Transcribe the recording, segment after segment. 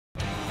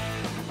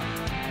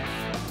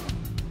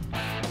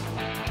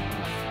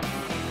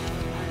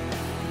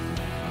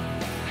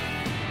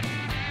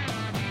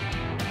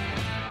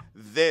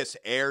This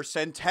Ayr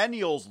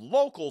Centennials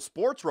local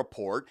sports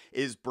report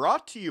is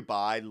brought to you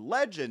by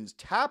Legends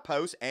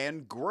Taphouse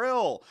and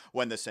Grill.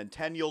 When the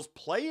Centennials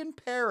play in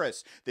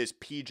Paris this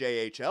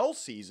PJHL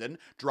season,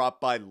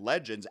 drop by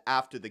Legends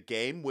after the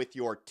game with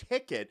your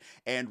ticket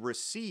and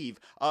receive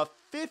a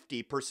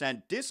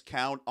 50%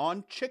 discount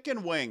on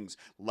chicken wings.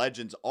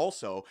 Legends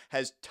also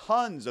has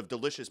tons of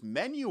delicious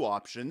menu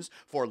options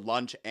for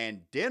lunch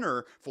and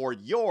dinner for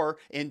your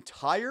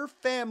entire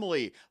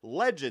family.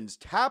 Legends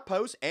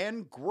Taphouse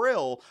and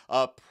Grill,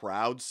 a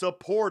proud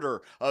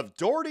supporter of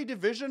Doherty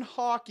Division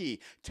Hockey.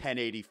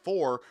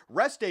 1084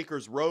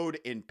 Restacres Road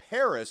in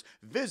Paris.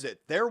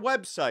 Visit their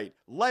website,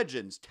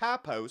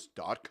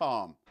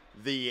 legendstaphouse.com.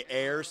 The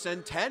Ayr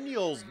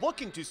Centennials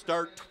looking to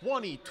start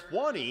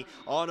 2020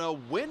 on a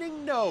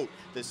winning note.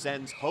 The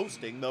Sens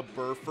hosting the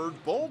Burford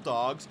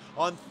Bulldogs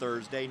on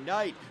Thursday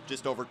night.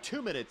 Just over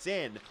 2 minutes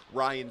in,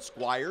 Ryan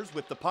Squires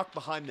with the puck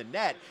behind the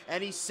net,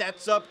 and he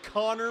sets up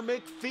Connor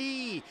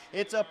McPhee.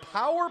 It's a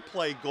power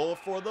play goal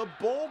for the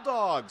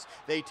Bulldogs.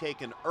 They take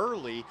an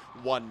early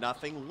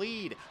 1-0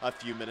 lead. A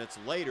few minutes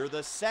later,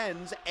 the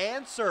Sens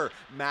answer.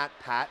 Matt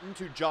Patton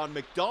to John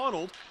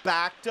McDonald,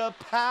 back to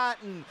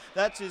Patton.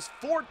 That's his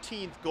 14th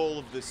goal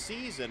of the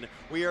season.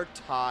 We are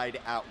tied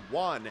at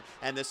 1,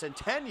 and the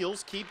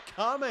Centennials keep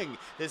coming.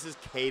 This is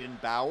Caden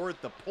Bauer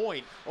at the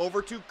point,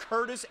 over to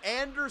Curtis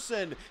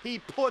Anderson. He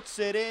puts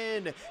it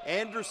in.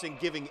 Anderson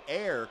giving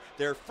Ayr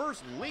their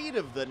first lead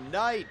of the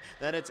night.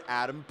 Then it's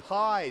Adam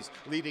Pies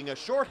leading a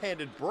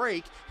shorthanded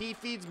break. He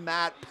feeds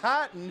Matt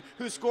Patton,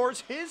 who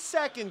scores his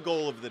second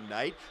goal of the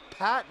night.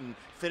 Patton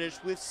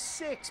finished with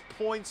 6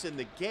 points in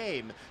the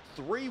game.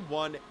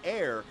 3-1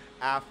 Ayr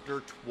after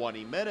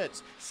 20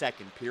 minutes.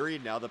 Second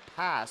period, now the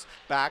pass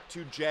back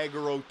to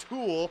Jagger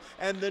O'Toole,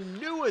 and the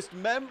newest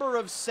member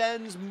of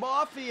Sens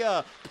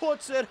Mafia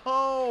puts it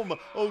home.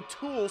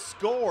 O'Toole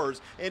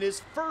scores in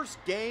his first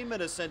game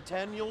in a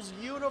Centennials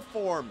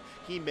uniform.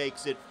 He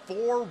makes it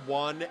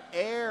 4-1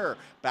 Ayr.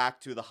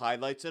 Back to the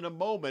highlights in a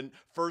moment.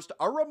 First,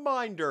 a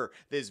reminder,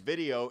 this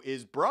video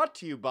is brought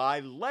to you by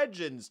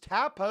Legends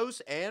Taphouse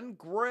and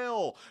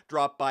Grill.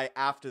 Drop by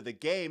after the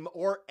game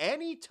or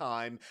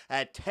anytime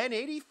at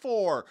 1084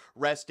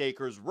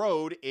 Restacres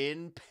Road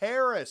in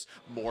Paris.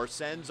 More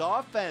Sens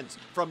offense.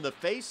 From the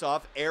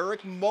faceoff,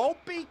 Eric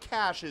Maltby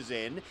cashes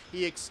in.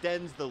 He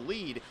extends the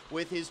lead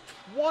with his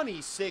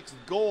 26th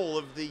goal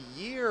of the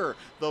year.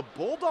 The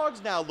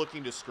Bulldogs now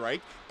looking to strike.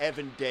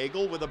 Evan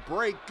Daigle with a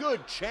break.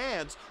 Good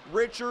chance.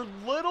 Richard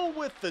Little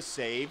with the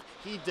save.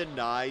 He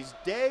denies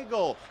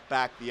Daigle.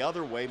 Back the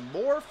other way.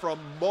 More from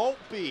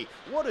Maltby.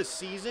 What a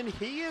season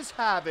he is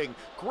having.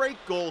 Great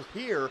goal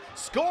here.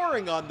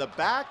 Scoring on the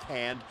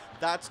backhand.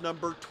 That's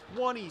number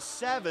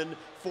 27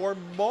 for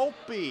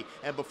Maltby.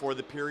 And before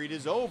the period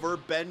is over,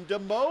 Ben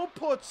DeMoe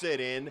puts it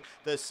in.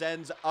 The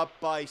Sens up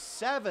by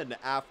 7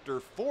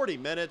 after 40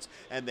 minutes,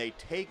 and they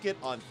take it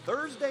on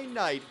Thursday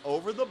night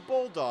over the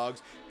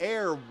Bulldogs.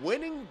 Ayr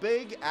winning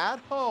big at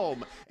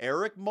home.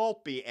 Eric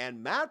Maltby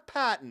and Matt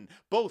Patton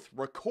both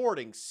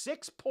recording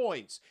 6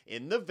 points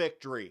in the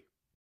victory.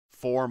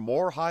 For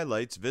more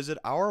highlights, visit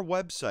our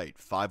website,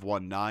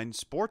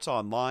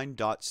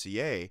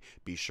 519sportsonline.ca.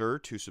 Be sure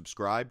to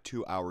subscribe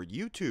to our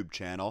YouTube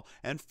channel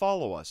and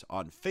follow us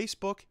on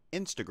Facebook,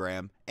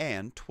 Instagram,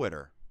 and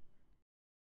Twitter.